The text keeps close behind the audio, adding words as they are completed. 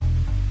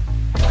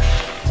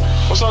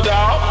What's up,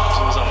 dog?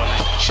 What's up,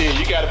 man? Shit,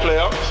 you got to play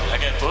up. I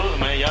got food,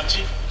 man. Y'all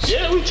cheap.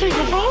 Yeah, we cheap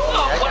for food.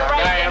 I'm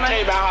telling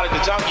you about how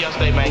the jump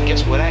yesterday, man.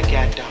 Guess what I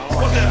got, dog?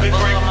 What's that, big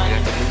Frank? I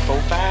got the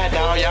new 4-5,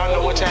 dog. Y'all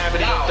know what time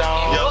it is,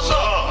 dog. Yo, what's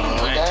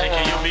up? Man, take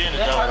care of your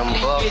business,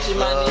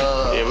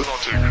 dog. Yeah, we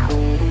gonna take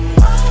it.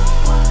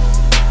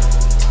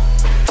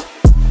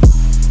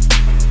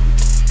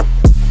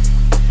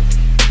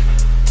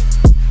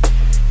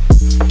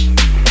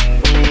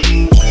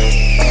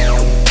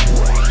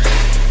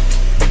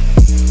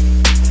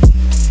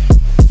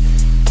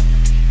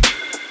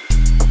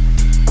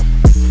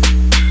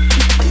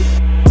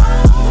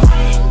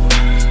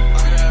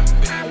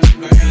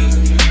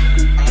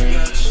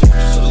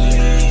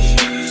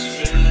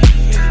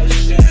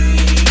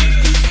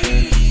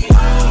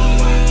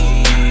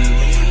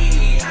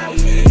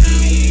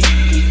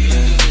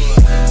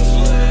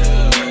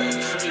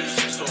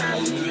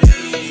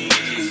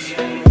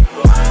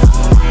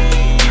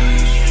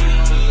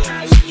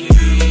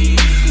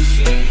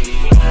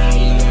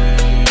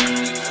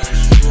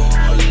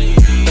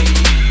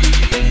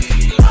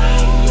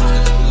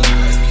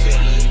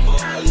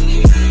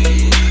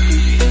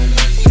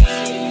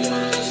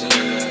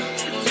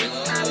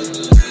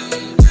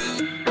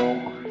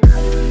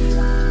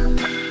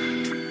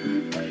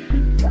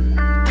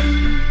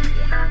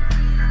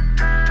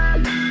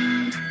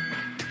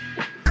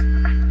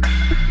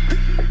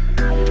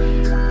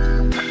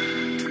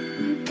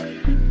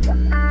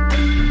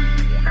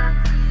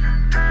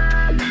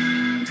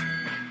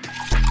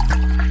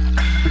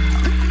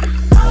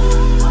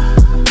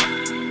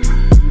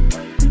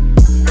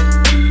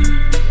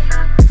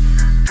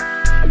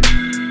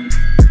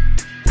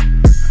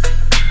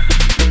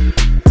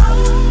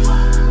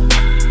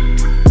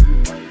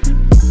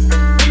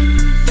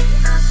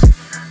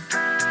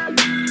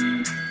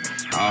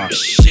 Oh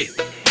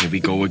shit, here we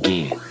go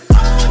again.